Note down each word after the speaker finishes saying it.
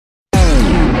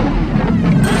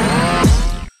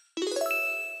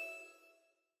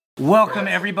Welcome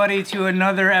everybody to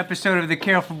another episode of The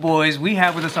Careful Boys. We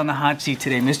have with us on the hot seat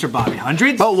today Mr. Bobby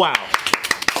Hundreds. Oh wow.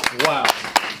 Wow.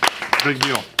 Big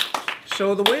deal.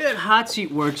 So the way that hot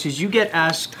seat works is you get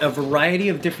asked a variety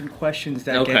of different questions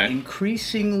that get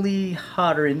increasingly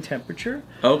hotter in temperature.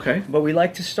 Okay. But we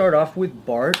like to start off with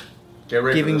Bart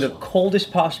giving the one.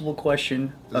 coldest possible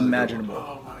question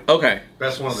imaginable. Okay.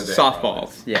 Best one of the day.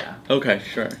 Softballs. Yeah. Okay,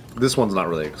 sure. This one's not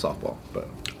really a softball,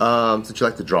 but Since you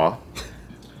like to draw,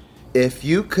 if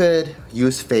you could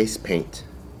use face paint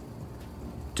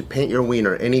to paint your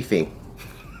wiener, anything,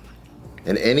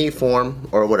 in any form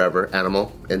or whatever,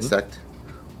 animal, insect,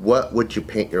 what would you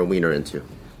paint your wiener into?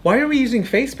 Why are we using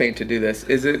face paint to do this?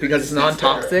 Is it because it's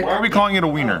non-toxic? why are we calling it a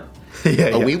wiener?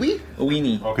 A wee wee? A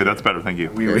weenie. Okay, that's better. Thank you.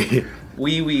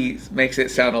 Wee wee makes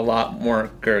it sound a lot more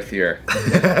girthier.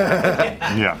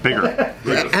 Yeah, bigger.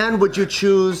 And would you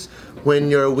choose when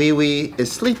your wee wee is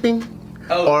sleeping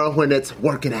or when it's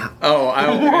working out? Oh,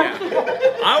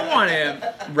 I want him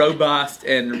robust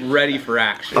and ready for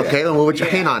action. Okay, then what would you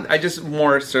paint on it? I just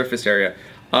more surface area.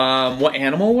 What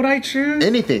animal would I choose?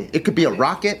 Anything. It could be a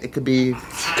rocket. It could be.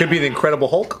 Could be the Incredible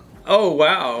Hulk. Oh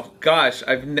wow, gosh!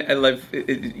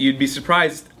 You'd be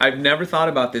surprised. I've never thought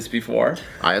about this before.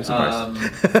 I am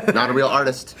surprised. Not a real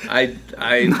artist. I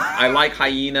like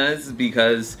hyenas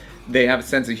because they have a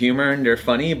sense of humor and they're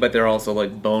funny, but they're also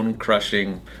like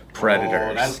bone-crushing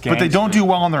predators. But they don't do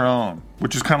well on their own,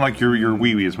 which is kind of like your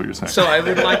wee wee is what you're saying. So I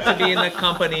would like to be in the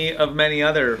company of many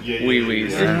other wee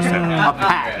wees. A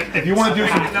pack. If you want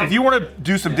to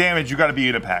do some damage, you got to be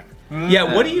in a pack.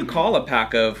 Yeah, what do you call a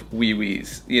pack of wee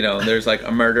wees? You know, there's like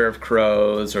a murder of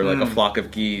crows or like a flock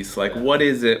of geese. Like, what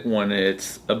is it when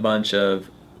it's a bunch of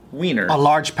wieners? A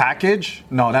large package?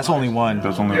 No, that's only one.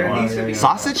 There's only one.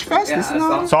 Sausage Fest? Isn't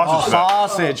that? Sausage.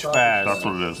 Sausage fest. That's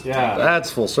what it is. Yeah.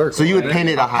 That's full circle. So you would paint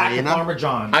it a hyena? Farmer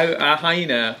John. A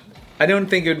hyena. I don't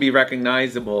think it would be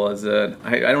recognizable as a.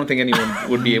 I don't think anyone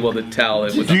would be able to tell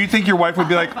it was. Do you think your wife would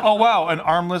be like, oh wow, an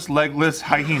armless, legless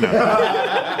hyena?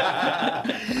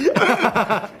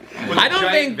 I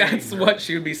don't think that's what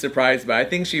she would be surprised by. I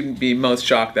think she'd be most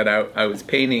shocked that I was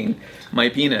painting my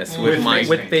penis with my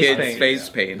face kid's paint. face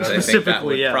paint. I think that Specifically,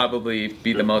 would yeah. probably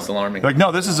be the most alarming. Like,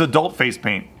 no, this is adult face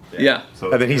paint. Yeah.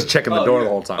 So, And then he's checking the door the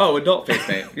whole time. Oh, adult face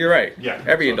paint. You're right. Yeah,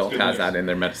 Every so it's adult good has news. that in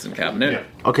their medicine cabinet.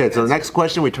 Yeah. Okay, so the next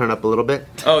question, we turn up a little bit.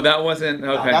 Oh, that wasn't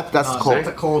okay. That's cold. That's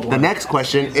a cold The one. next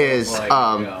question is,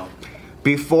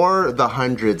 before the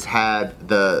hundreds had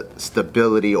the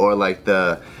stability or like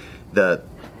the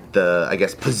I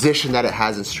guess position that it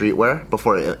has in streetwear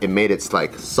before it made its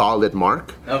like solid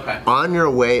mark. Okay. On your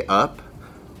way up,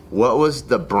 what was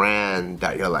the brand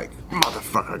that you're like,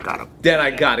 motherfucker, gotta, Then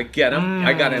I gotta get him.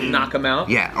 I gotta knock him out.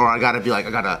 yeah, or I gotta be like,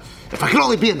 if I could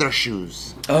only be in their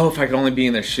shoes. Oh, if I could only be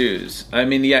in their shoes. I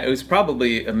mean, yeah, it was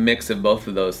probably a mix of both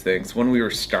of those things. When we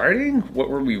were starting, what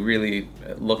were we really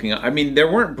looking at? I mean,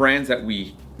 there weren't brands that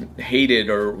we hated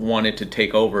or wanted to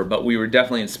take over, but we were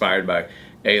definitely inspired by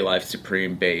A-Life,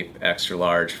 Supreme, Bape, Extra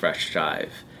Large, Fresh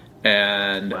Jive.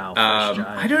 And Wow, Fresh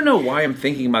Jive. I don't know why I'm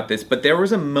thinking about this, but there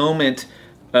was a moment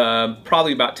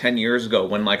probably about 10 years ago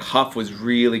when like Huff was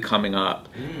really coming up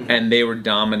and they were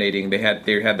dominating. They had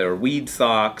their weed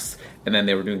socks and then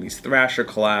they were doing these Thrasher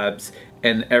collabs,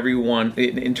 and everyone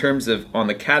in terms of on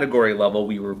the category level,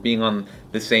 we were being on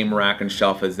the same rack and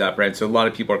shelf as that brand. So a lot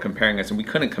of people are comparing us and we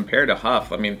couldn't compare to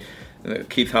Huff. I mean,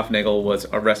 Keith Huffnagel was,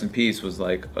 rest in peace, was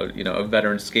like a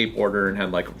veteran skateboarder and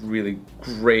had like really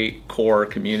great core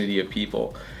community of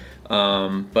people.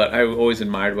 But I always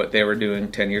admired what they were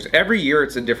doing 10 years. Every year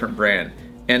it's a different brand.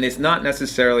 And it's not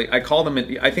necessarily, I call them,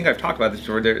 I think I've talked about this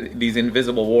before, they're these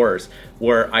invisible wars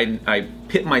where I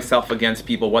pit myself against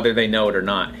people whether they know it or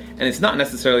not. And it's not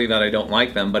necessarily that I don't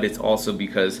like them, but it's also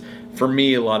because for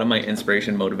me, a lot of my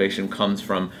inspiration, motivation comes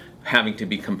from having to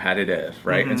be competitive,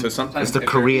 right? And so sometimes It's the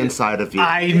Korean side of you.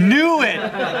 I knew it.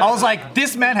 I was like,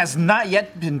 this man has not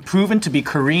yet been proven to be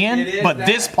Korean, but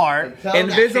this part.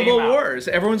 Invisible Wars.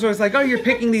 Everyone's always like, oh, you're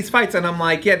picking these fights. And I'm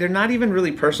like, yeah, they're not even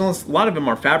really personal. A lot of them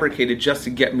are fabricated just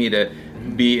to get me to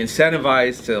be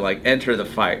incentivized to like enter the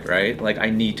fight, right? Like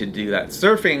I need to do that.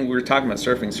 Surfing, we were talking about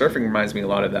surfing. Surfing reminds me a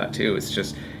lot of that too. It's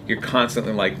just, you're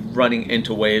constantly like running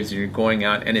into waves and you're going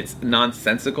out and it's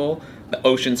nonsensical. The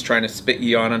ocean's trying to spit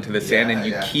you onto the sand and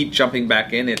you keep jumping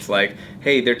back in. It's like,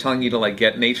 hey, they're telling you to like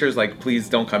get, nature's like, please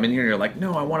don't come in here. And you're like,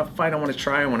 no, I want to fight. I want to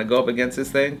try. I want to go up against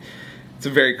this thing. It's a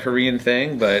very Korean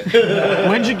thing, but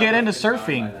When'd you get into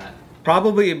surfing?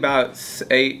 probably about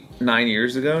 8-9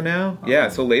 years ago now. Yeah,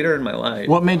 so later in my life.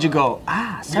 What made you go,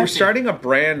 We're starting a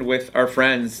brand with our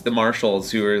friends, the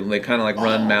Marshalls, who are like kind of like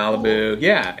run Malibu.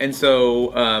 Yeah, and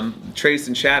so Trace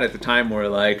and Chad at the time were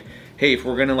like, hey, if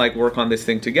we're gonna like work on this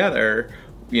thing together,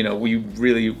 you know, we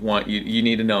really want you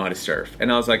need to know how to surf.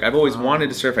 And I was like, I've always wanted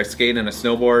to surf. I skate and a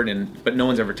snowboard, but no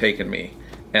one's ever taken me.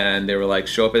 And they were like,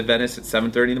 show up at Venice at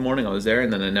 7:30 in the morning. I was there,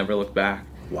 and then I never looked back.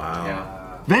 Wow. Yeah.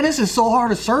 Venice is so hard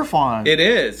to surf on. It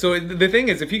is. So the thing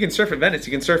is, if you can surf at Venice,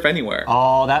 you can surf anywhere.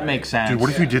 Oh, that makes sense. Dude,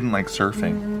 what if you didn't like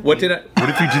surfing? What did I? What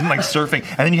if you didn't like surfing,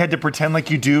 and then you had to pretend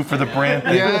like you do for the brand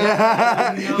thing?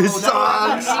 Yeah. This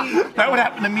sucks. That would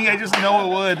happen to me. I just know it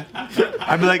would.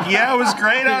 I'd be like, yeah, it was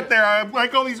great out there. I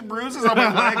like all these bruises on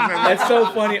my legs. That's so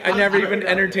funny. I never even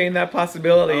entertained that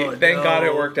possibility. Thank God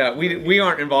it worked out. We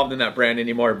aren't involved in that brand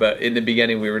anymore, but in the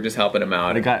beginning we were just helping them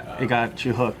out. It got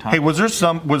you hooked, huh? Hey, was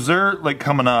there like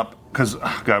coming up? Because,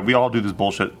 God, we all do this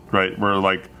bullshit, right? Where,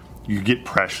 like, you get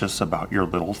precious about your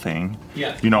little thing.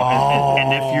 Yeah. You know,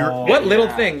 and if you're... What little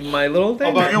thing? My little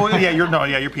thing?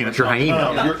 Your penis. Your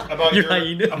hyena.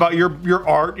 About your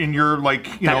art and your,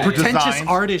 like, you know, pretentious designs.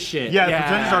 artist shit. Yeah,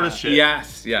 pretentious artist shit.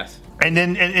 Yes. And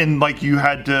then, and like, you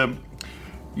had to,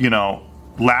 you know,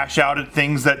 lash out at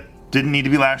things that didn't need to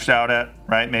be lashed out at,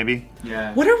 right? Maybe.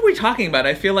 Yeah. What are we talking about?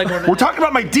 I feel like we're talking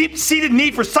about my deep-seated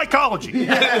need for psychology. Is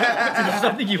there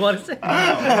something you want to say?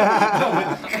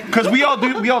 Because we all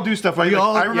do stuff. Right?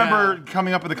 I remember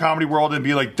coming up in the comedy world and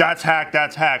be like, "That's hack,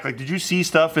 that's hack." Like, did you see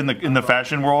stuff in the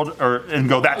fashion world and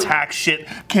go, "That's hack shit"?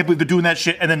 Can't believe they're doing that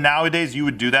shit. And then nowadays you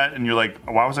would do that, and you're like,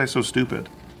 "Why was I so stupid?"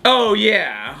 Oh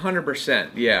yeah,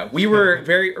 100%. Yeah, we were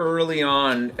very early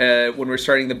on when we were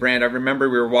starting the brand. I remember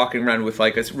we were walking around with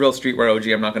like a real streetwear OG.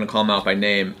 I'm not going to call him out by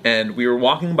name, and we were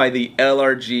walking by the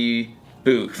LRG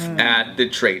booth at the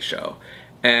trade show.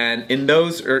 And in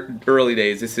those early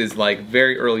days, this is like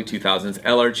very early 2000s,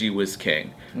 LRG was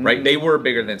king, right? They were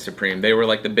bigger than Supreme. They were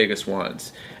like the biggest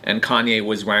ones. And Kanye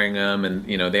was wearing them, and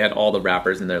you know they had all the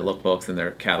rappers in their lookbooks and their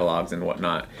catalogs and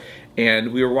whatnot.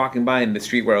 And we were walking by, and the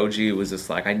streetwear OG was just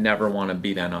like, I never want to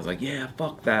be that. And I was like, yeah,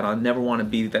 fuck that. I'll never want to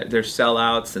be that. They're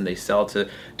sellouts, and they sell to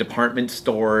department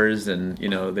stores, and, you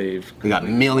know, they got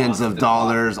millions of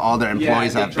dollars. All their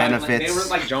employees have benefits. They were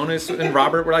like, Jonas and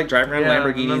Robert were like driving around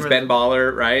Lamborghinis, Ben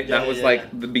Baller, right? That was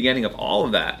like the beginning of all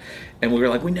of that. And we were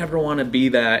like, we never want to be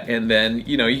that. And then,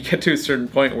 you know, you get to a certain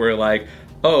point where like,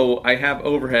 oh, I have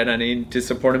overhead. I need to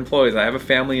support employees. I have a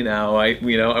family now. I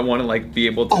want to like be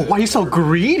able to. Oh, why are you so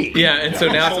greedy? Yeah, and so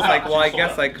now it's just like, well, I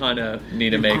guess I kind of need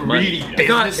to make money.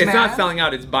 It's not selling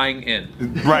out. It's buying in.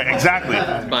 Right. Exactly.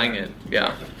 It's buying in.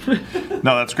 Yeah.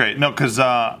 No, that's great. No, because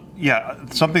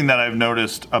something that I've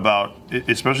noticed about,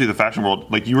 especially the fashion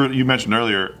world, like you mentioned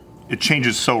earlier. It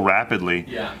changes so rapidly.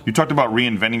 Yeah. You talked about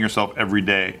reinventing yourself every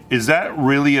day. Is that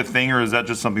really a thing, or is that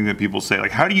just something that people say?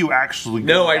 Like, how do you actually?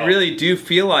 No, I really do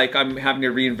feel like I'm having to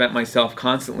reinvent myself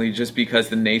constantly, just because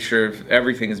the nature of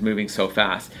everything is moving so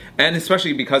fast, and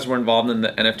especially because we're involved in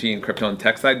the NFT and crypto and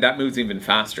tech side, that moves even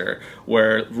faster.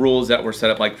 Where rules that were set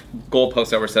up, like goalposts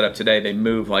that were set up today, they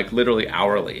move like literally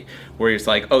hourly. Where it's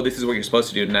like, oh, this is what you're supposed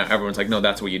to do, and now everyone's like, no,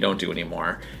 that's what you don't do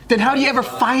anymore. Then how do you ever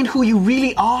find who you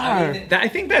really are? I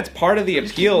think that's part of the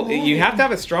appeal. You have to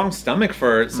have a strong stomach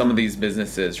for some of these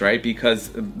businesses, right? Because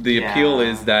the appeal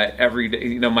is that every day,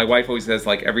 you know, my wife always says,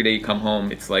 like, every day you come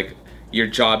home, it's like your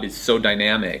job is so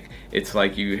dynamic. It's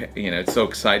like you know, it's so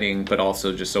exciting, but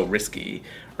also just so risky,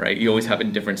 right? You always have a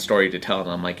different story to tell, and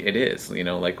I'm like, it is, you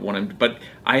know, like but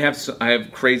I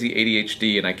have crazy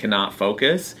ADHD and I cannot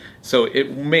focus, so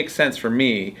it makes sense for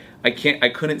me. I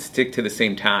couldn't stick to the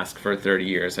same task for 30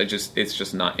 years. It's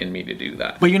just not in me to do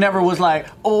that. But you never was like,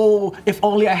 oh, if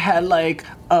only I had like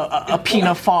a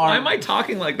peanut farm. Why am I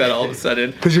talking like that all of a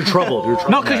sudden? Because you're troubled.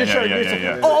 No, because you're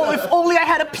troubled. Oh, if only I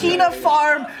had a peanut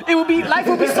farm, life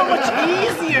would be so much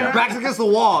easier. Backs against the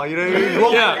wall, you know what I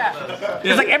mean? Yeah.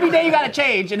 It's like every day you gotta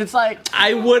change, and it's like.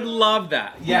 I would love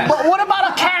that. Yeah. But what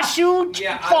about a cashew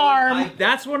farm?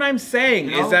 That's what I'm saying,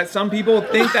 is that some people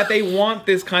think that they want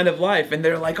this kind of life, and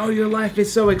they're like, oh, your life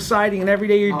is so exciting, and every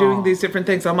day you're doing these different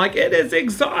things. I'm like, it is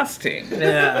exhausting.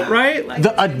 Yeah. Right? Like,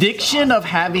 the addiction of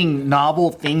having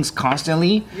novel things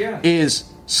constantly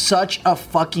is such a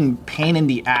fucking pain in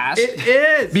the ass. It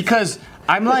is. Because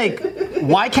I'm like,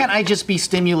 why can't I just be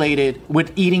stimulated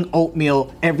with eating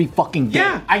oatmeal every fucking day?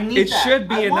 Yeah, I need it that. should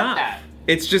be I enough. want that.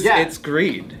 It's just, it's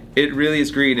greed. It really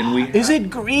is greed, and Is it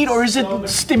greed or is it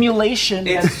stimulation?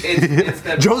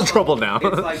 It's Joe's trouble now.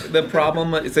 It's like the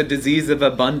problem. It's a disease of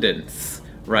abundance,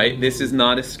 right? This is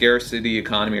not a scarcity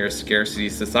economy or a scarcity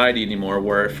society anymore,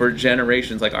 where for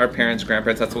generations, like our parents,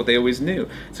 grandparents, that's what they always knew.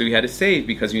 So you had to save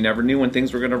because you never knew when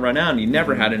things were going to run out, and you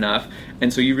never had enough.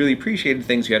 And so you really appreciated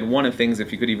things. You had one of things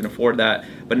if you could even afford that.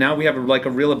 But now we have like a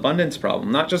real abundance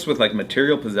problem, not just with like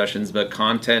material possessions, but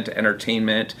content,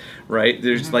 entertainment, right?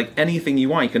 There's like anything you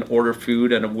want. You can order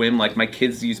food at a whim. Like my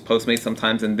kids use Postmates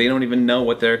sometimes, and they don't even know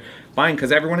what they're buying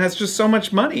because everyone has just so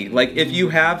much money. Like if you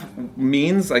have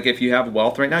means, like if you have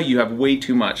wealth right now, you have way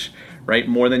too much, right?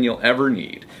 More than you'll ever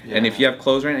need. Yeah. And if you have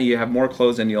clothes right now, you have more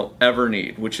clothes than you'll ever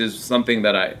need, which is something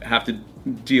that I have to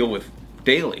deal with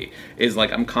daily. Is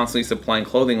like I'm constantly supplying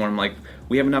clothing where I'm like,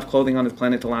 we have enough clothing on this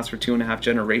planet to last for 2.5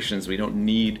 generations. We don't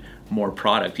need more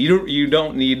product. You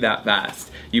don't need that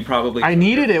fast. You probably... I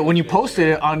needed it when you posted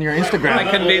it on your Instagram. I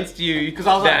convinced you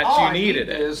that you needed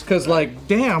it. Because like,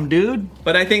 damn, dude.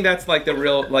 But I think that's like the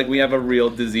real, like we have a real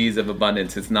disease of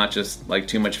abundance. It's not just like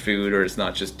too much food, or it's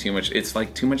not just too much, it's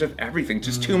like too much of everything.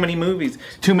 Just too many movies.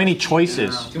 Too many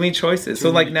choices. Too many choices.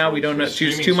 So like now we don't know,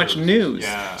 choose too much news.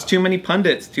 Yeah. It's too many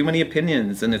pundits, too many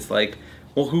opinions. And it's like,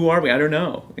 well, who are we? I don't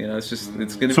know. You know, it's just,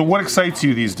 it's going to So what excites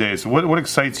you these days? What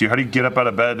excites you? How do you get up out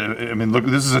of bed? I mean, look,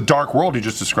 this is a dark world you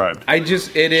just described.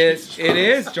 It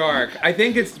is dark. I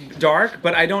think it's dark,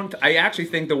 but I actually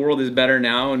think the world is better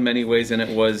now in many ways than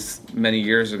it was many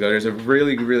years ago. There's a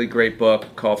really, really great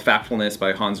book called Factfulness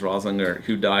by Hans Roslinger,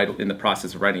 who died in the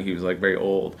process of writing. He was like very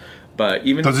old. But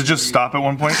even does it just stop at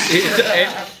one point?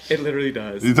 It literally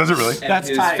does. Does it really? And that's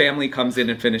his tight. Family comes in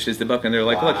and finishes the book, and they're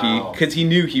like, "Look, because he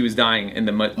knew he was dying in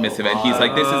the midst of it. He's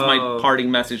like, this is my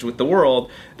parting message with the world,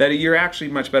 that you're actually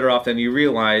much better off than you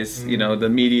realize. You know, the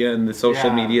media and the social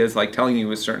media is like telling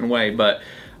you a certain way, but."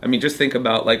 I mean, just think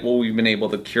about like what we've been able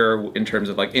to cure in terms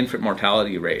of like infant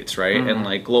mortality rates, right? And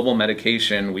like global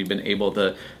medication, we've been able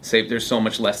to save. There's so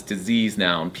much less disease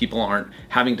now, and people aren't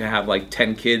having to have like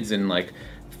 10 kids in like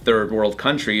third world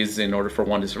countries in order for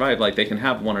one to survive. Like they can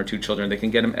have 1 or 2 children, they can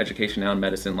get them education now in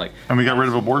medicine. Like, and we got rid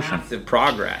of abortion. Massive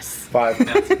progress. 5.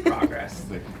 Massive progress.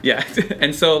 Yeah,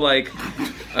 and so like,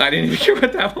 I didn't even hear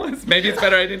what that was. Maybe it's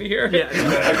better I didn't hear.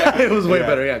 Yeah, it was way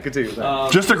better. Yeah, continue.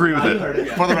 Just agree with it.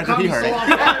 For the record, he heard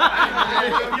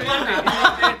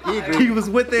it. He was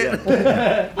with it.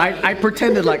 I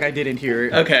pretended like I didn't hear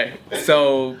it. Okay,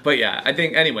 so, but yeah, I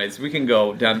think, anyways, we can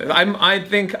go down. I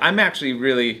think I'm actually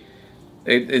really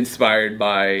inspired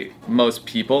by most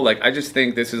people. Like, I just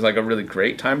think this is like a really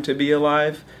great time to be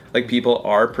alive. Like, people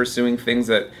are pursuing things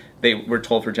that they were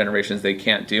told for generations they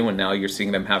can't do, and now you're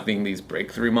seeing them having these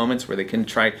breakthrough moments where they can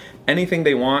try anything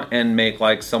they want and make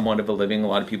like somewhat of a living. A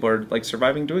lot of people are like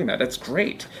surviving doing that. That's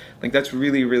great. Like, that's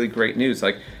really, really great news.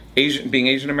 Like, being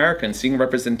Asian American, seeing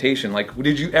representation. Like,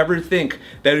 did you ever think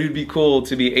that it would be cool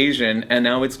to be Asian? And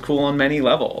now it's cool on many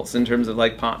levels in terms of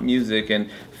like pop music and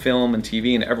film and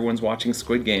TV, and everyone's watching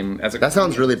Squid Game. That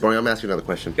sounds really boring. I'm asking another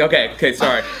question. Okay,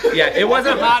 sorry. Yeah, it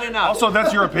wasn't hot enough. Also,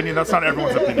 that's your opinion. That's not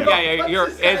everyone's opinion.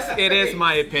 It is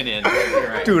my opinion.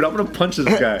 Right. Dude, I'm gonna punch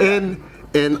this guy.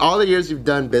 In all the years you've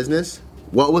done business,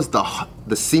 what was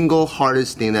the single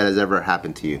hardest thing that has ever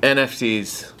happened to you?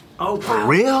 NFTs. Oh, for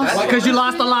real? Because you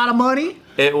lost a lot of money?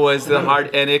 It was the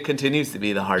hard, and it continues to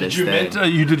be the hardest thing.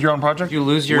 You did your own project? You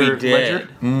lose your ledger?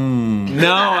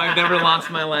 No, I've never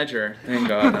lost my ledger. Thank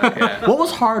God. Yeah. What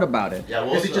was hard about it?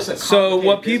 Yeah, So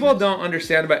what people don't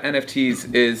understand about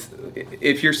NFTs is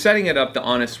if you're setting it up the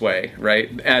honest way,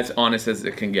 right, as honest as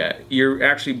it can get, you're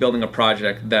actually building a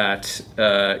project that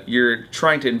you're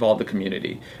trying to involve the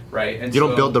community, right? And you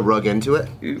don't build the rug into it?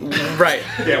 Right.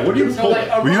 Yeah, what do you pull?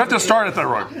 Well, you have to start at that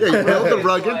rug. Yeah, you build the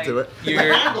rug into it.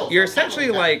 You're essentially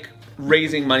like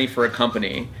raising money for a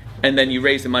company, and then you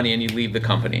raise the money and you leave the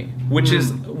company, which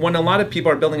is when a lot of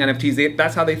people are building NFTs,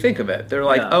 that's how they think of it. They're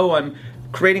like, oh, I'm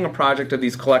creating a project of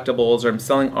these collectibles, or I'm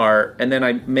selling art, and then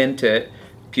I mint it,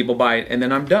 people buy it, and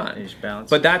then I'm done.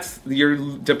 But you're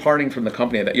departing from the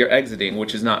company, that you're exiting,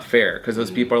 which is not fair, because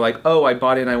those people are like, oh, I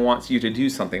bought it and I want you to do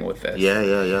something with this.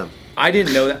 Yeah. I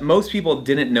didn't know that. Most people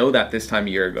didn't know that this time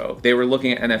a year ago. They were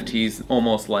looking at NFTs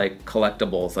almost like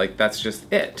collectibles, like that's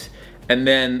just it. And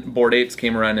then Bored Apes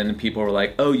came around, and people were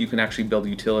like, oh, you can actually build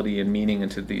utility and meaning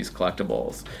into these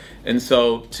collectibles. And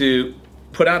so to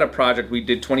put out a project, we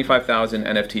did 25,000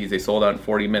 NFTs. They sold out in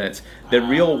 40 minutes. The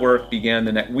real work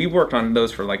began we worked on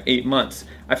those for like 8 months.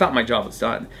 I thought my job was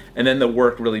done. And then the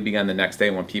work really began the next day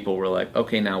when people were like,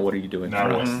 okay, now what are you doing for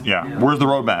us? Yeah, where's the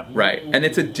roadmap? Right. And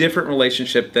it's a different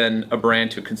relationship than a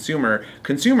brand to a consumer.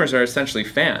 Consumers are essentially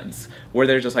fans, where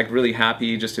they're just like really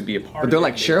happy just to be a part of it. But they're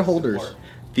like shareholders.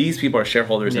 These people are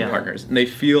shareholders and partners, and they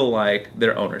feel like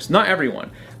they're owners. Not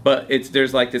everyone, but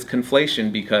there's like this conflation,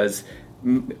 because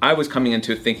I was coming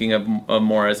into thinking of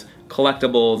more as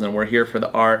collectibles, and we're here for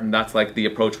the art, and that's like the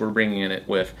approach we're bringing in it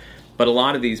with. But a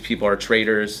lot of these people are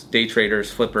traders, day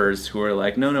traders, flippers, who are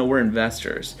like, no, we're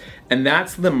investors. And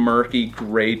that's the murky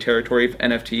gray territory of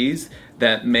NFTs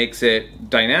that makes it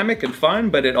dynamic and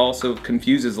fun, but it also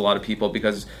confuses a lot of people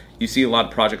because you see a lot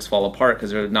of projects fall apart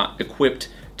because they're not equipped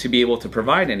to be able to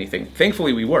provide anything.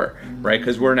 Thankfully we were, right?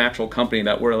 Because we're an actual company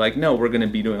that we're like, no, we're going to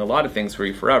be doing a lot of things for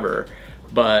you forever.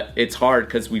 But it's hard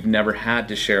because we've never had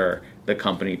to share the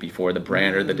company before, the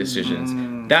brand or the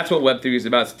decisions. That's what Web3 is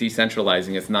about. It's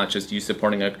decentralizing. It's not just you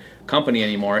supporting a company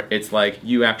anymore. It's like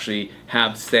you actually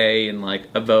have say in like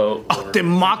a vote.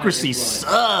 Democracy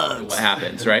sucks. What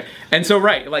happens, right? And so,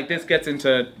 right, like this gets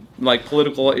into like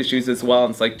political issues as well.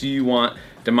 And it's like, do you want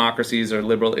democracies or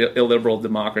illiberal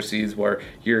democracies where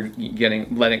you're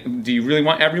do you really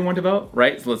want everyone to vote,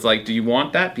 right? So it's like, do you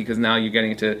want that? Because now you're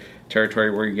getting into territory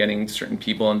where you're getting certain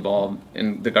people involved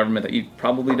in the government that you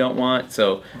probably don't want.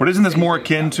 So, but isn't this more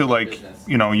akin to like,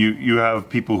 you know, you have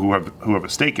people who have a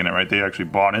stake in it, right? They actually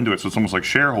bought into it, so it's almost like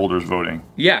shareholders voting.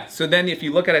 Yeah. So then, if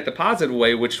you look at it the positive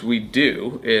way, which we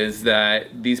do, is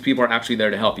that these people are actually there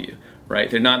to help you. Right?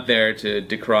 They're not there to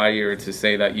decry you or to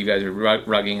say that you guys are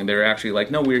rugging. They're actually like,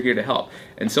 no, we're here to help.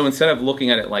 And so instead of looking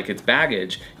at it like it's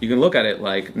baggage, you can look at it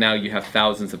like now you have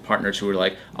thousands of partners who are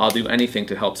like, I'll do anything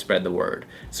to help spread the word.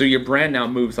 So your brand now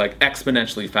moves like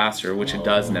exponentially faster, which it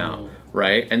does now,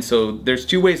 right? And so there's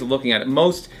two ways of looking at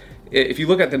it. If you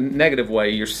look at the negative way,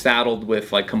 you're saddled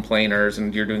with like complainers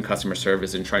and you're doing customer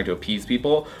service and trying to appease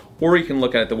people. Or you can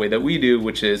look at it the way that we do,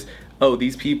 which is, oh,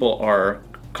 these people are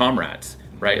comrades.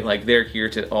 Right, like they're here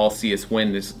to all see us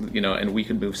win this, you know, and we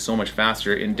can move so much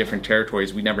faster in different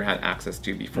territories we never had access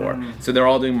to before. So they're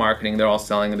all doing marketing, they're all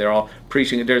selling, they're all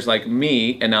preaching. There's like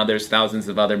me, and now there's thousands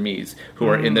of other me's who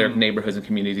are in their neighborhoods and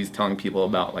communities telling people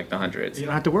about like the hundreds. You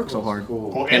don't have to work so hard.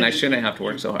 Well, and I shouldn't have to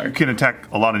work so hard. You can attack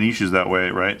a lot of niches that way,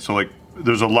 right? So like,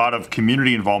 there's a lot of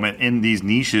community involvement in these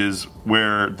niches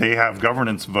where they have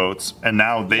governance votes, and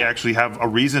now they actually have a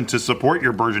reason to support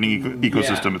your burgeoning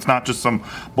ecosystem. It's not just some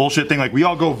bullshit thing like we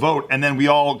all go vote and then we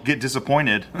all get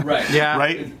disappointed. Right. Yeah.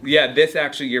 Right? Yeah,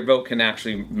 your vote can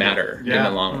actually matter in the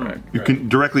long run. You can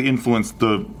directly influence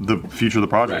the future of the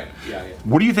project. Right. Yeah.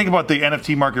 What do you think about the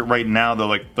NFT market right now, though?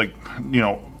 Like you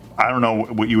know, I don't know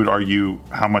what you would argue.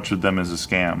 How much of them is a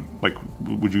scam? Like,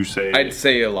 would you say? I'd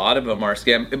say a lot of them are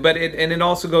scam, but it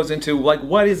also goes into like,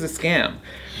 what is a scam,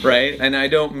 right? And I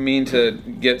don't mean to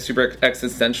get super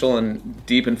existential and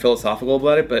deep and philosophical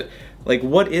about it, but like,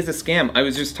 what is a scam? I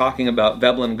was just talking about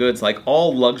Veblen goods. Like,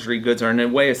 all luxury goods are in a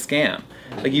way a scam.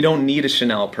 Like, you don't need a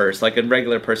Chanel purse. Like, a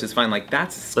regular purse is fine. Like,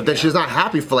 that's a scam. But then she's not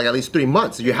happy for like at least 3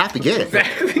 months, so you have to get it.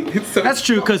 Exactly. So That's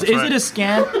true, because is it a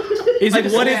scam?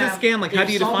 what is a scam? Like, how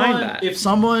do you define that? If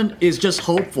someone is just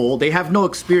hopeful, they have no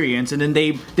experience, and then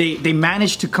they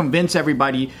manage to convince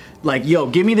everybody, like, yo,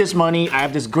 give me this money, I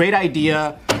have this great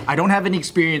idea, I don't have any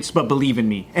experience, but believe in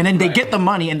me. And then they get the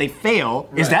money and they fail.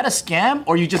 Is that a scam?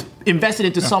 Or you just invested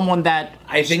into someone that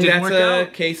I think didn't that's work a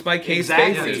out? case-by-case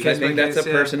Exactly. basis. I think that's a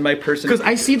person-by-person. Because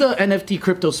I see the NFT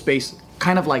crypto space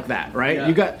kind of like that, right?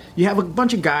 Yeah. You have a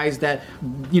bunch of guys that,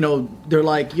 you know, they're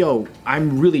like, yo,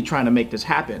 I'm really trying to make this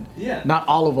happen. Yeah. Not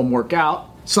all of them work out.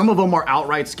 Some of them are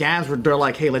outright scams where they're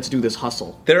like, hey, let's do this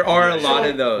hustle. There are a lot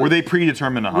of those. Were they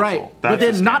predetermined to hustle? Right, That's but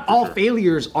then a scam not for all sure.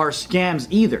 failures are scams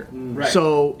either. Right.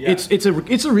 So Yeah.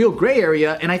 it's a real gray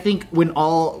area, and I think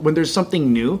when there's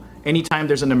something new, anytime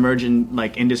there's an emergent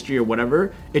like industry or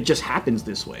whatever, it just happens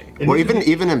this way. Or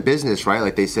even in business, right?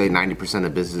 Like they say 90%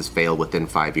 of businesses fail within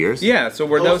 5 years. Yeah, so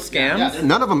were those scams?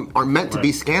 None of them are meant to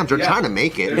be scams. They're trying to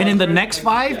make it. And in the next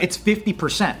 5, it's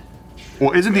 50%.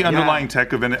 Well, isn't the underlying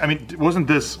tech of it? I mean, wasn't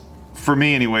this, for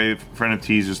me anyway, for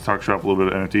NFTs, just talk shop a little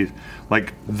bit of NFTs,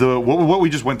 like what we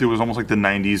just went through was almost like the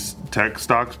 90s tech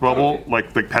stocks bubble,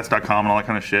 like pets.com and all that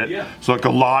kind of shit. Yeah. So like a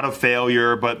lot of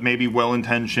failure, but maybe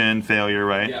well-intentioned failure,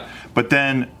 right? Yeah. But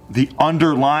then the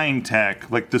underlying tech,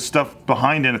 like the stuff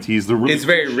behind NFTs, It's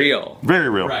very real. very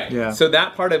real. Right. Yeah. So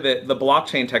that part of it, the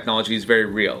blockchain technology is very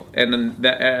real, and then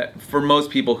that, for most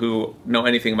people who know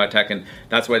anything about tech, and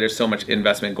that's why there's so much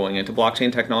investment going into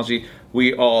blockchain technology.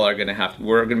 We all are going to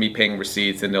we're going to be paying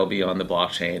receipts, and they'll be on the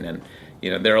blockchain, and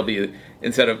there'll be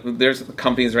there's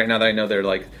companies right now that I know they're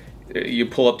like, you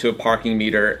pull up to a parking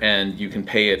meter and you can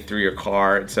pay it through your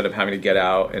car instead of having to get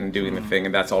out and doing the thing,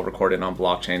 and that's all recorded on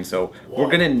blockchain. So we're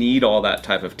going to need all that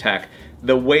type of tech.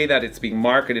 The way that it's being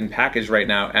marketed and packaged right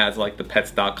now as like the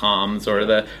pets.coms or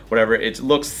the whatever, it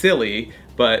looks silly,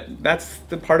 but that's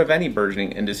the part of any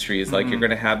burgeoning industry is like you're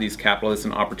going to have these capitalists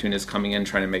and opportunists coming in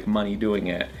trying to make money doing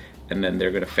it, and then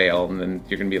they're going to fail, and then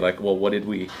you're going to be like, well, what did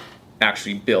we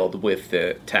actually build with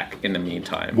the tech in the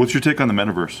meantime. What's your take on the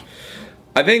metaverse?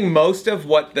 I think most of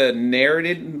what the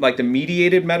narrated, like the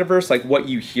mediated metaverse, like what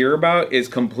you hear about is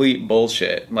complete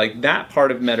bullshit. Like that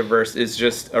part of metaverse is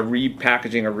just a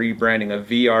repackaging, a rebranding of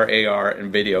VR, AR,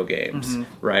 and video games,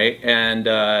 right? And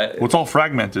well, it's all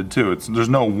fragmented too. There's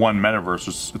no one metaverse.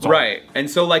 It's all right. And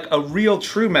so like a real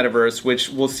true metaverse, which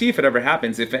we'll see if it ever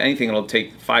happens. If anything, it'll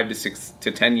take 5 to 6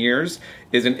 to 10 years.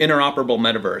 Is an interoperable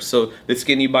metaverse. So the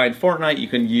skin you buy in Fortnite, you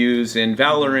can use in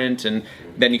Valorant, and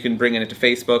then you can bring it into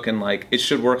Facebook, and like it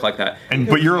should work like that.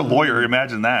 But you're a lawyer.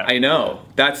 Imagine that. I know.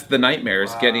 That's the nightmare,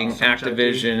 is getting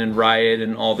Activision and Riot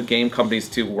and all the game companies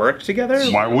to work together.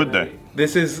 Why would they?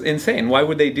 This is insane. Why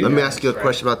would they do that? Let me ask you a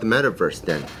question about the metaverse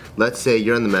then. Let's say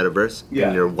you're in the metaverse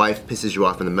and your wife pisses you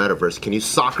off in the metaverse. Can you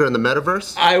sock her in the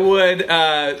metaverse? I would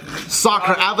sock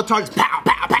her avatars. Pow,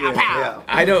 pow, pow, pow.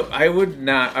 I would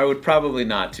not. I would probably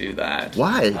not do that.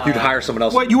 Why? You'd hire someone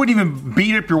else. What? You wouldn't even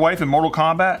beat up your wife in Mortal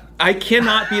Kombat? I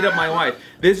cannot beat up my wife.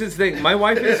 This is the thing. My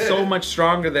wife is so much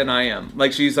stronger than I am.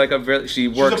 Like she's like she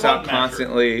works out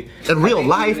constantly. In real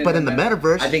life, but in the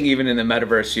metaverse. I think even in the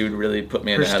metaverse, she would really put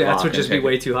me in a headlock. Her stats would just be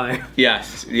way too high.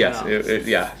 Yes.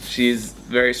 Yeah. She's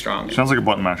very strong. Sounds like a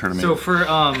button masher to me. So for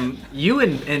you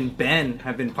and Ben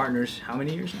have been partners how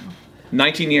many years now?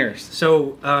 19 years.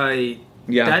 So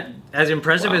that as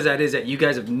impressive as that is, that you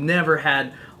guys have never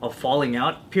had a falling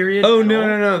out period. Oh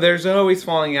no! There's always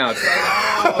falling out.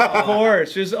 Of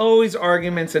course, there's always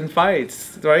arguments and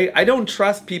fights, right? I don't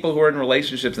trust people who are in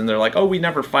relationships and they're like, "Oh, we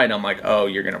never fight." I'm like, "Oh,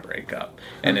 you're gonna break up,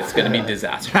 and it's gonna be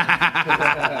disastrous."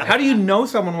 How do you know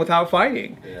someone without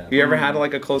fighting? You ever had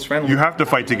like a close friend? You have to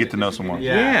fight to get to know someone.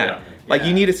 Yeah. Like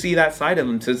you need to see that side of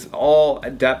them. It's all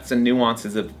depths and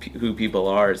nuances of who people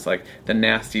are. It's like the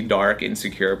nasty, dark,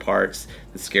 insecure parts,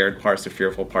 the scared parts, the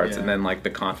fearful parts, and then like the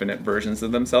confident versions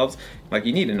of themselves. Like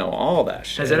you need to know all that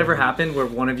shit. Has that ever happened where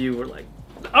one of you were like,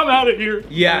 "I'm out of here"?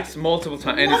 Yes, multiple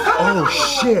times. And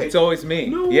it's always me.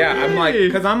 No yeah, way. I'm like,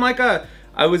 because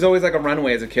I was always like a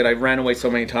runaway as a kid. I ran away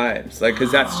so many times, like,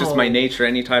 because that's just my nature.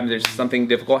 Anytime there's something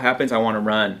difficult happens, I want to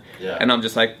run, and I'm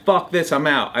just like, fuck this, I'm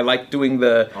out. I like doing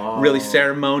the really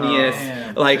ceremonious,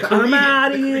 like, I'm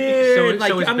out of here,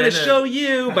 like, I'm gonna show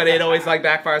you, but it always like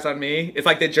backfires on me. It's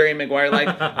like the Jerry Maguire, like,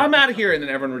 I'm out of here, and then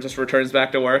everyone just returns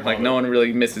back to work. Like, no one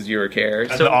really misses you or cares.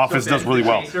 The Office does really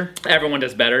well. Everyone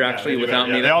does better actually without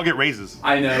me. They all get raises.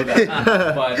 I know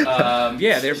that, but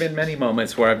yeah, there have been many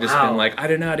moments where I've just been like, I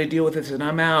don't know how to deal with this, and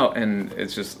I'm out, and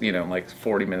it's just, like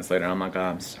 40 minutes later, I'm like, oh,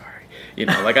 I'm sorry.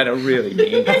 Like I don't really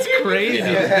mean That's crazy.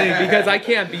 because I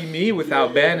can't be me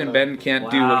without Ben, and Ben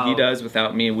can't do what he does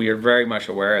without me. We are very much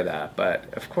aware of that,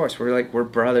 but of course we're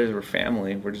brothers, we're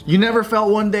family. We're just. You never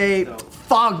felt one day,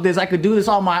 fuck this, I could do this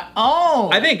on my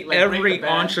own. I think like every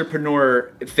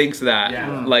entrepreneur thinks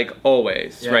that, like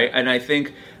always, right? And I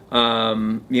think.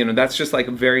 That's just like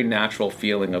a very natural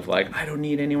feeling of like, I don't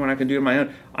need anyone, I can do it on my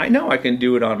own. I know I can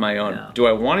do it on my own. Do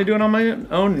I want to do it on my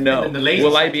own? No.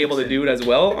 Will I be able to do it as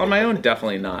well on my own?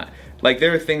 Definitely not. Like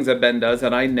there are things that Ben does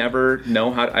that I will never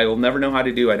know how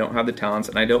to do. I don't have the talents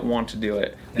and I don't want to do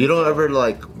it. You don't ever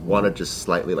like want to just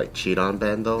slightly like cheat on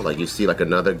Ben though? Like you see like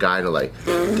another guy and you're like,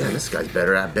 damn, this guy's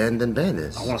better at Ben than Ben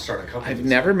is. I want to start a company. I've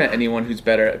never met anyone who's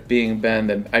better at being Ben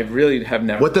than I really have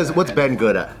never. What's Ben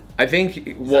good at? I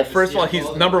think, well, first of all, he's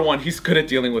number one, he's good at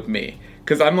dealing with me.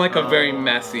 Because I'm like a very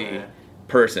messy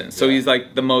person. So he's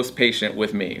like the most patient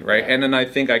with me, right? And then I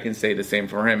think I can say the same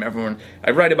for him.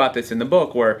 I write about this in the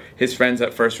book where his friends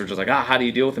at first were just like, how do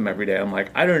you deal with him every day? I'm like,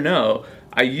 I don't know.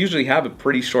 I usually have a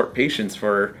pretty short patience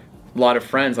for a lot of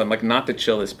friends. I'm like not the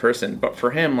chillest person. But for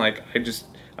him, like,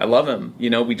 I love him.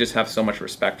 We just have so much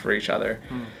respect for each other.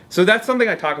 So that's something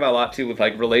I talk about a lot too with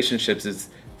like relationships is,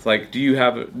 it's like,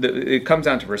 it comes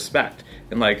down to respect.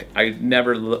 And like, I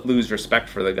never lose respect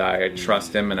for the guy. I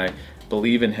trust him and I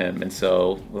believe in him. And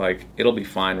so like, it'll be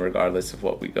fine regardless of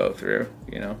what we go through,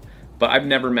 But I've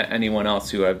never met anyone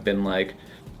else who I've been like,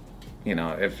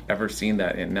 I've ever seen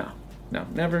that in. No,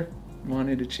 never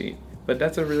wanted to cheat. But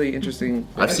that's a really interesting.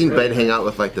 I've seen Ben hang out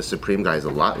with like the Supreme guys a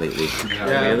lot lately.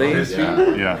 Really?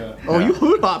 Yeah. Oh, you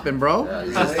hood hopping, bro.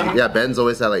 Yeah, Ben's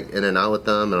always had like in and out with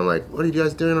them, and I'm like, what are you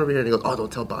guys doing over here? And he goes, oh,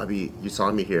 don't tell Bobby you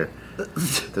saw me here.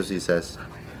 That's what he says.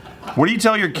 What do you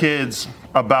tell your kids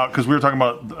about, because we were talking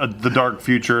about the dark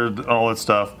future, all that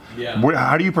stuff. Yeah.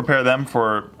 How do you prepare them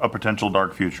for a potential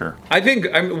dark future? I think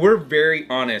we're very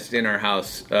honest in our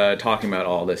house talking about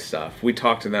all this stuff. We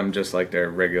talk to them just like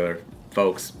they're regular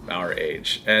folks our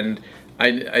age, and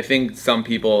I think some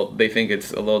people, they think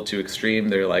it's a little too extreme.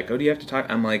 They're like, oh, do you have to talk?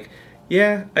 I'm like,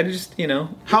 yeah, I just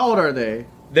How old are they?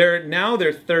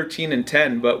 they're 13 and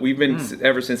 10, but we've been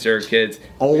ever since they were kids.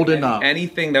 Old enough.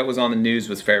 Anything that was on the news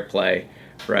was fair play,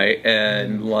 right?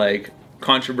 And like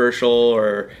controversial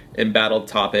or embattled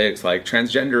topics like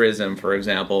transgenderism, for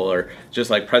example, or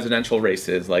just like presidential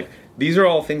races. Like these are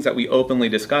all things that we openly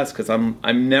discuss because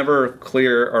I'm never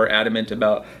clear or adamant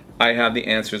about I have the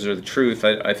answers or the truth.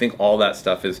 I think all that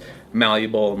stuff is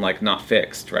malleable and like not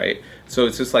fixed, right? So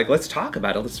it's just like, let's talk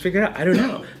about it. Let's figure it out. I don't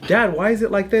know. Dad, why is it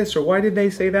like this? Or why did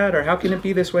they say that? Or how can it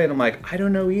be this way? And I'm like, I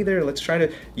don't know either. Let's try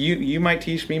to, you might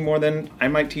teach me more than I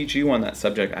might teach you on that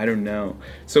subject. I don't know.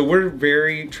 So we're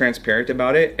very transparent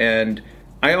about it. And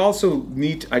I also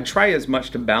I try as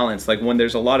much to balance, like when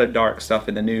there's a lot of dark stuff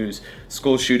in the news,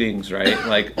 school shootings, right?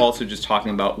 Like also just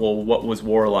talking about, well, what was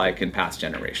war like in past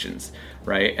generations,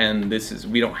 right? And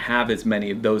we don't have as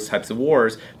many of those types of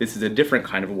wars. This is a different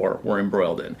kind of war we're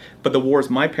embroiled in. But the wars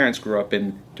my parents grew up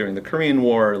in during the Korean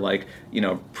War, like,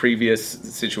 previous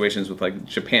situations with like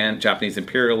Japanese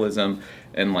imperialism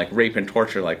and like rape and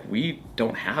torture, like we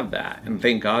don't have that. And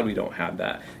thank God we don't have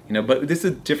that. But this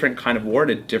is a different kind of war,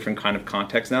 a different kind of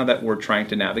context now that we're trying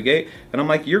to navigate. And I'm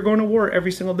like, you're going to war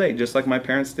every single day, just like my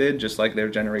parents did, just like their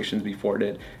generations before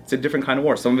did. It's a different kind of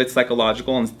war. Some of it's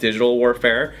psychological and it's digital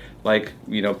warfare, like,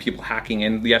 people hacking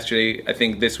in. Yesterday, I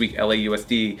think this week,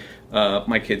 LAUSD,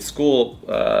 my kid's school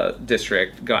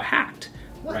district got hacked.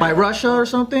 Right. By Russia or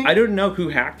something? I don't know who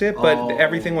hacked it, but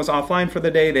everything was offline for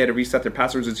the day. They had to reset their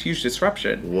passwords. It was a huge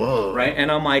disruption. Whoa. Right?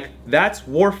 And I'm like, that's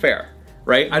warfare.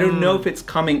 Right? I don't know if it's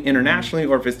coming internationally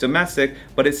or if it's domestic,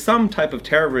 but it's some type of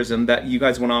terrorism that you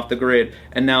guys went off the grid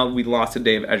and now we lost a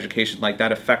day of education. Like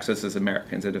that affects us as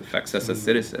Americans. It affects us as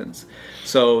citizens.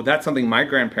 So that's something my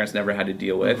grandparents never had to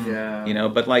deal with. Yeah.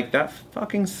 But like that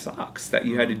fucking sucks that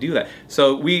you had to do that.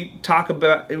 So we try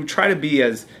to be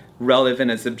as relevant,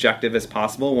 as objective as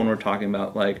possible when we're talking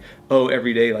about like,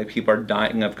 every day like people are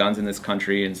dying of guns in this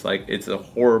country and it's like it's a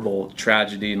horrible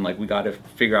tragedy and like we got to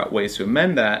figure out ways to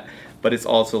amend that. But it's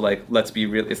also like, let's be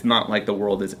real. It's not like the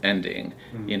world is ending.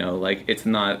 Like it's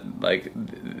not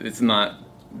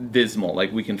dismal.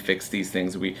 Like we can fix these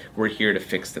things. We're here to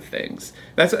fix the things.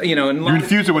 That's and you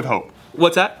infuse it with hope.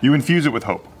 What's that? You infuse it with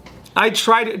hope. I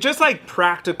try to, just like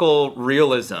practical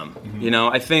realism,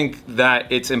 I think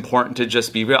that it's important to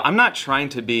just be real. I'm not trying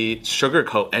to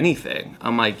sugarcoat anything.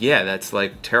 I'm like, yeah, that's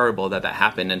like terrible that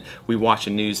happened. And we watch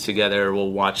the news together.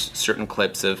 We'll watch certain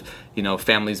clips of,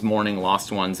 families mourning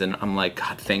lost ones. And I'm like,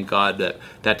 God, thank God that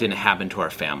didn't happen to our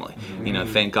family.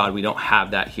 Thank God we don't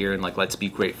have that here. And like, let's be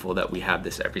grateful that we have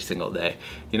this every single day.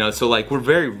 So like, we're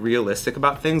very realistic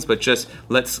about things, but just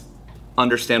let's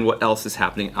understand what else is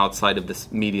happening outside of this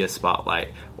media spotlight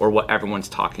or what everyone's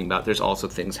talking about. There's also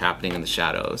things happening in the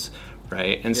shadows,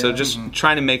 right? And so just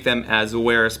trying to make them as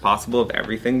aware as possible of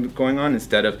everything going on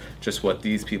instead of just what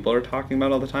these people are talking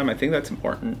about all the time. I think that's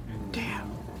important.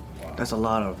 Damn, that's a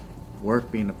lot of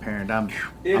work being a parent. I'm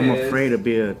afraid to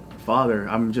be a father.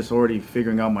 I'm just already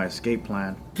figuring out my escape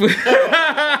plan.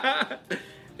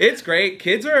 It's great.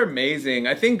 Kids are amazing.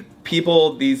 I think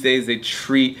people these days, they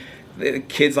treat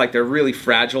kids like they're really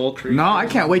fragile creatures. No, I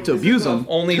can't wait to abuse them.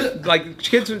 Only like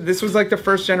kids, this was like the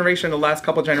first generation, the last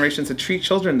couple generations to treat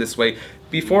children this way.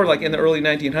 Before, like in the early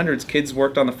 1900s, kids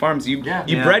worked on the farms. You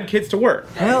bred kids to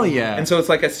work. Hell yeah. And so it's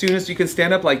like as soon as you can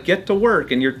stand up, like get to work,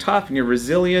 and you're tough and you're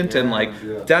resilient, and like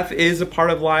death is a part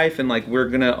of life, and like we're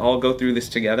gonna all go through this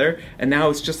together. And now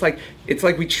it's just like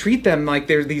we treat them like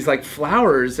they're these like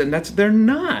flowers, and they're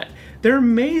not. They're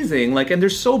amazing, like, and they're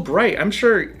so bright. I'm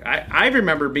sure, I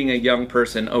remember being a young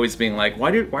person always being like, why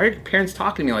are your parents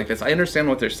talking to me like this? I understand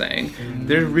what they're saying.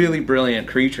 They're really brilliant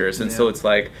creatures, and so it's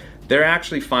like, they're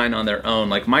actually fine on their own.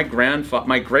 Like my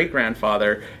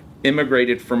great-grandfather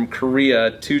immigrated from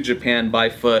Korea to Japan by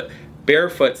foot,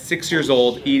 barefoot, 6 years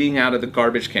old, eating out of the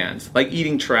garbage cans, like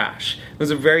eating trash. It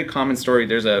was a very common story.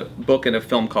 There's a book and a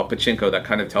film called Pachinko that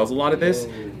kind of tells a lot of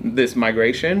this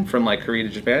migration from like Korea to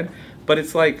Japan. But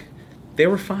it's like, they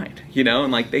were fine,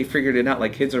 and like they figured it out.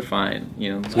 Like kids are fine,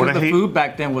 What the food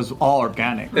back then was all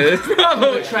organic. They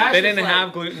didn't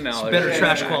have gluten allergies. Better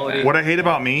trash quality. What I hate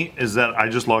about me is that I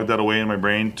just logged that away in my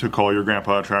brain to call your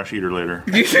grandpa a trash eater later.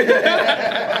 Yeah,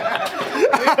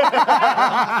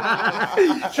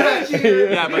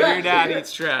 but your dad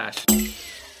eats trash.